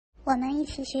我们一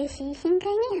起学习新概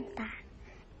念吧。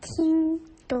听、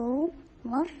读、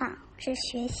模仿是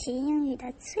学习英语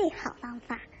的最好方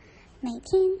法。每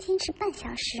天坚持半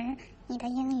小时，你的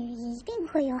英语一定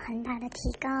会有很大的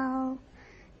提高。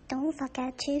Don't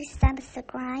forget to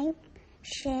subscribe,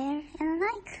 share, and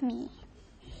like me.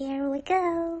 Here we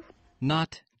go.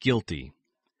 Not guilty.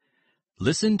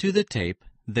 Listen to the tape,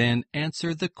 then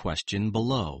answer the question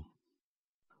below.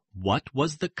 What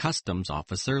was the customs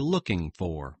officer looking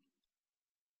for?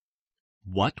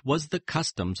 What was the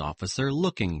customs officer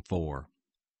looking for?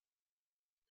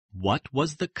 What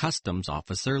was the customs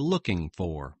officer looking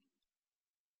for?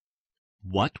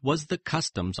 What was the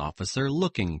customs officer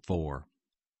looking for?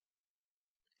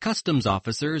 Customs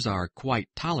officers are quite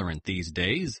tolerant these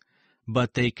days,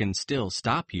 but they can still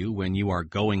stop you when you are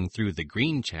going through the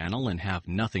green channel and have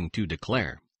nothing to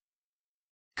declare.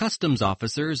 Customs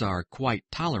officers are quite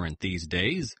tolerant these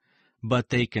days, but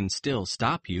they can still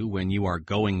stop you when you are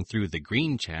going through the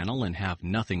green channel and have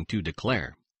nothing to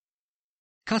declare.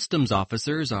 Customs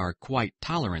officers are quite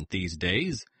tolerant these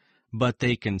days, but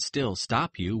they can still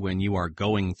stop you when you are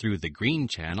going through the green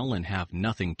channel and have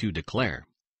nothing to declare.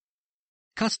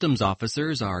 Customs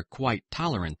officers are quite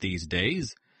tolerant these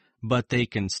days, but they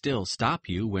can still stop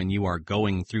you when you are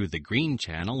going through the green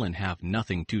channel and have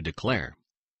nothing to declare.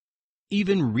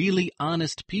 Even really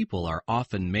honest people are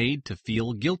often made to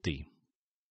feel guilty.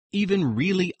 Even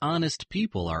really honest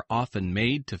people are often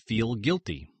made to feel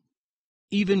guilty.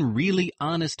 Even really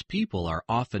honest people are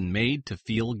often made to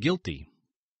feel guilty.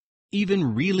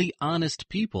 Even really honest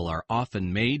people are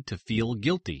often made to feel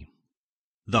guilty.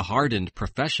 The hardened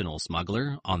professional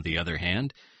smuggler, on the other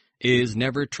hand, is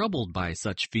never troubled by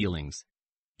such feelings,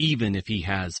 even if he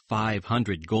has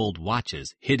 500 gold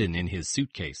watches hidden in his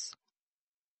suitcase.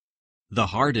 The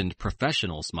hardened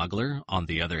professional smuggler, on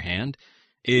the other hand,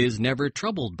 is never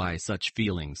troubled by such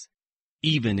feelings,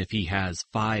 even if he has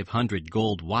 500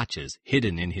 gold watches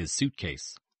hidden in his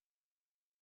suitcase.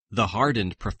 The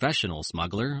hardened professional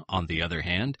smuggler, on the other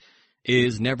hand,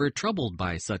 is never troubled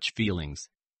by such feelings,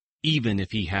 even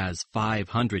if he has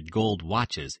 500 gold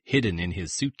watches hidden in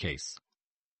his suitcase.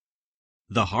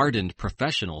 The hardened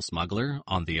professional smuggler,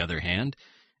 on the other hand,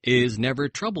 is never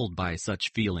troubled by such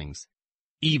feelings,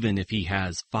 even if he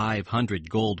has 500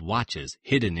 gold watches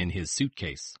hidden in his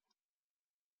suitcase.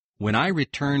 When I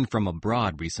returned from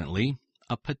abroad recently,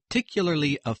 a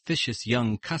particularly officious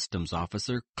young customs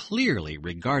officer clearly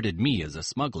regarded me as a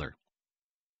smuggler.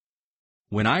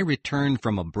 When I returned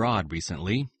from abroad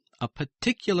recently, a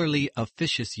particularly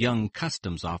officious young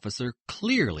customs officer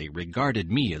clearly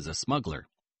regarded me as a smuggler.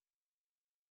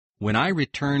 When I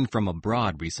returned from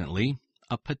abroad recently,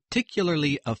 a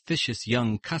particularly officious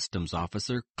young customs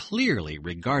officer clearly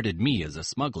regarded me as a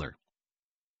smuggler.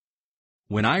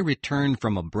 When I returned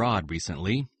from abroad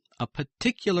recently, a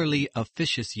particularly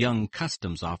officious young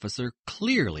customs officer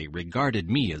clearly regarded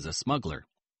me as a smuggler.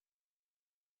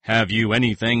 "Have you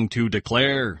anything to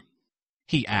declare?"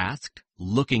 he asked,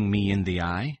 looking me in the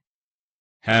eye.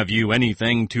 "Have you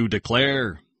anything to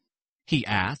declare?" he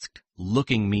asked,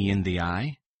 looking me in the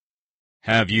eye.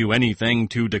 "Have you anything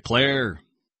to declare?"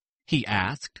 he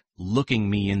asked, looking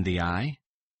me in the eye.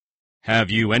 "Have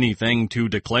you anything to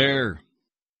declare?"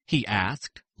 he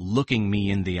asked, looking me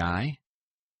in the eye.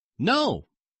 "No,"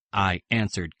 I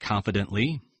answered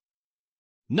confidently.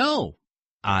 "No,"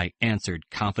 I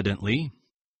answered confidently.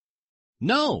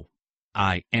 "No,"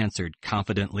 I answered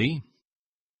confidently.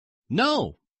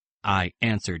 "No," I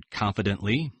answered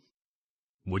confidently.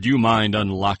 "Would you mind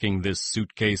unlocking this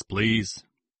suitcase, please?"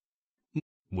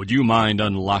 "Would you mind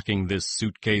unlocking this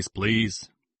suitcase, please?"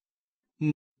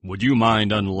 "Would you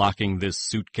mind unlocking this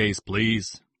suitcase,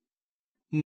 please?"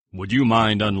 "Would you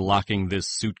mind unlocking this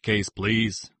suitcase,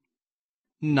 please?"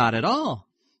 "Not at all,"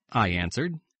 I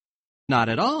answered. "Not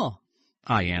at all,"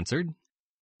 I answered.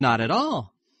 "Not at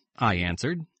all," I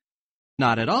answered.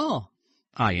 "Not at all,"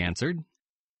 I answered.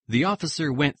 The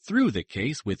officer went through the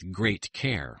case with great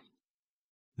care.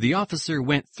 The officer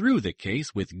went through the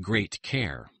case with great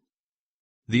care.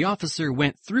 The officer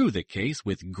went through the case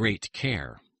with great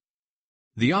care.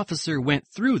 The officer went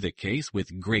through the case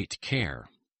with great care.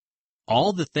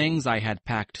 All the things I had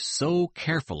packed so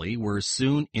carefully were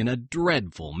soon in a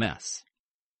dreadful mess.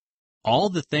 All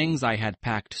the things I had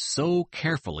packed so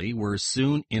carefully were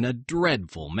soon in a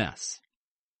dreadful mess.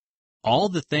 All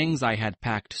the things I had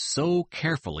packed so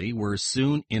carefully were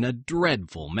soon in a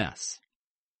dreadful mess.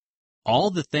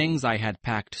 All the things I had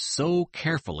packed so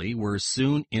carefully were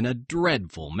soon in a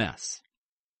dreadful mess.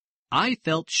 I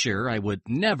felt sure I would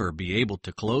never be able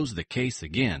to close the case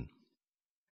again.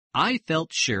 I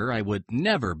felt sure I would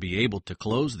never be able to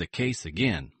close the case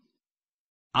again.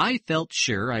 I felt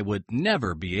sure I would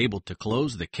never be able to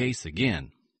close the case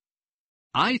again.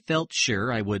 I felt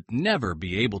sure I would never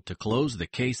be able to close the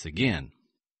case again.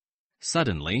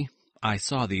 Suddenly, I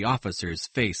saw the officer's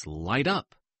face light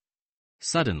up.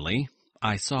 Suddenly,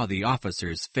 I saw the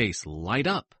officer's face light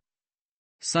up.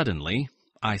 Suddenly,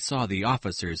 I saw the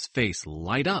officer's face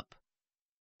light up.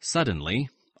 Suddenly,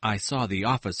 I saw the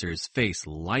officer's face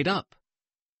light up.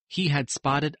 He had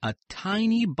spotted a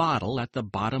tiny bottle at the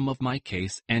bottom of my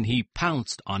case, and he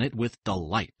pounced on it with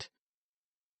delight.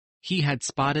 He had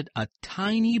spotted a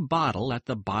tiny bottle at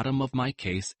the bottom of my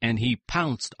case, and he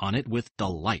pounced on it with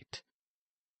delight.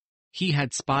 He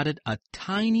had spotted a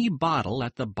tiny bottle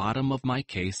at the bottom of my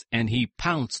case, and he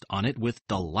pounced on it with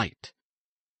delight.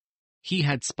 He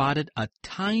had spotted a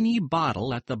tiny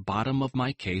bottle at the bottom of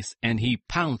my case, and he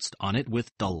pounced on it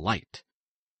with delight.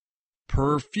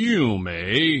 "Perfume,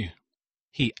 eh?"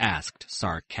 he asked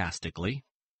sarcastically.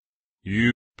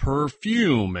 "You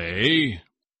perfume, eh?"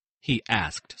 he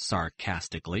asked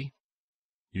sarcastically.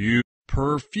 "You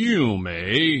perfume,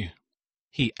 eh?"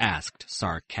 he asked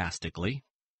sarcastically.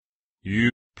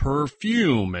 "You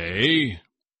perfume, eh?"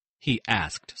 he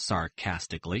asked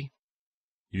sarcastically.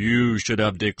 "You should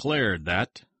have declared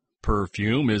that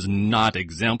perfume is not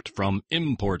exempt from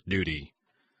import duty.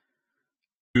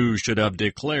 You should have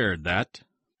declared that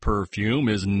perfume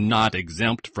is not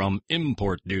exempt from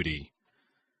import duty.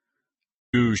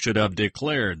 You should have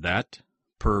declared that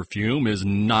perfume is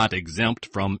not exempt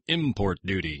from import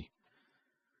duty.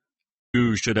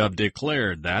 You should have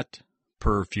declared that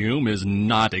perfume is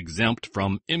not exempt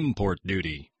from import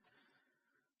duty."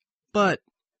 "But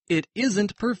it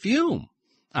isn't perfume,"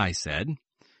 I said.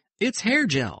 "It's hair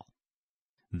gel."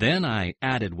 Then I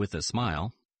added with a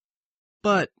smile,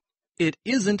 "But it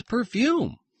isn't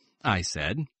perfume," I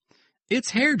said.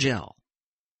 "It's hair gel."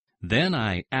 Then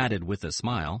I added with a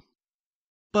smile,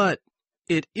 "But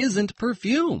it isn't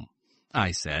perfume,"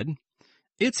 I said.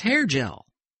 "It's hair gel."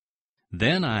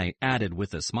 Then I added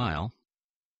with a smile,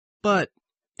 "But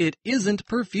it isn't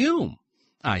perfume,"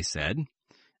 I said.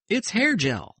 "It's hair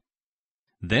gel."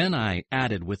 Then I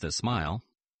added with a smile,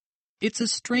 "It's a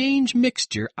strange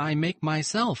mixture I make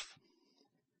myself.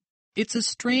 It's a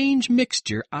strange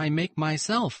mixture I make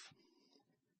myself.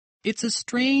 It's a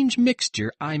strange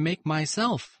mixture I make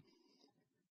myself.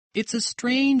 It's a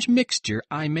strange mixture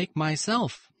I make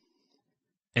myself."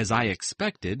 As I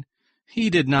expected, he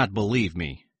did not believe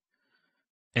me.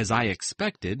 As I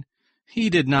expected, he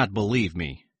did not believe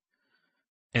me.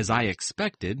 As I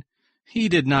expected, he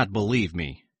did not believe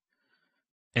me.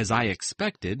 As I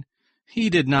expected, he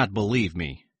did not believe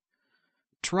me.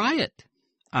 "Try it,"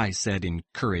 I said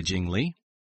encouragingly.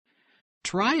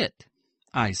 "Try it,"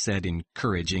 I said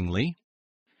encouragingly.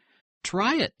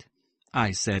 "Try it,"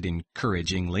 I said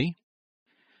encouragingly.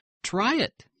 "Try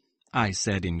it," I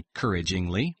said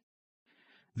encouragingly.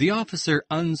 The officer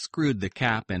unscrewed the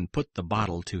cap and put the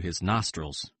bottle to his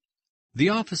nostrils. The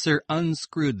officer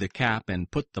unscrewed the cap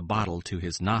and put the bottle to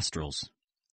his nostrils.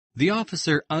 The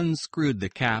officer unscrewed the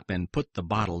cap and put the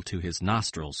bottle to his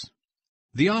nostrils.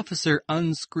 The officer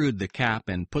unscrewed the cap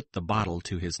and put the bottle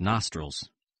to his nostrils.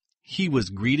 He was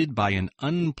greeted by an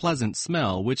unpleasant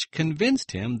smell which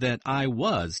convinced him that I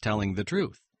was telling the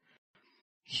truth.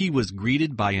 He was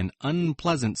greeted by an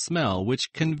unpleasant smell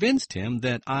which convinced him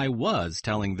that I was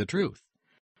telling the truth.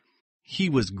 He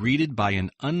was greeted by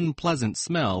an unpleasant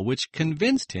smell which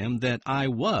convinced him that I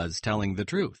was telling the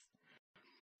truth.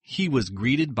 He was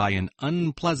greeted by an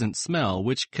unpleasant smell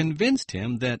which convinced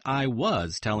him that I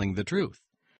was telling the truth.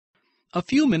 A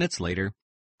few minutes later,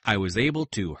 I was able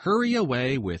to hurry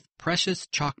away with precious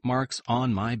chalk marks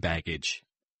on my baggage.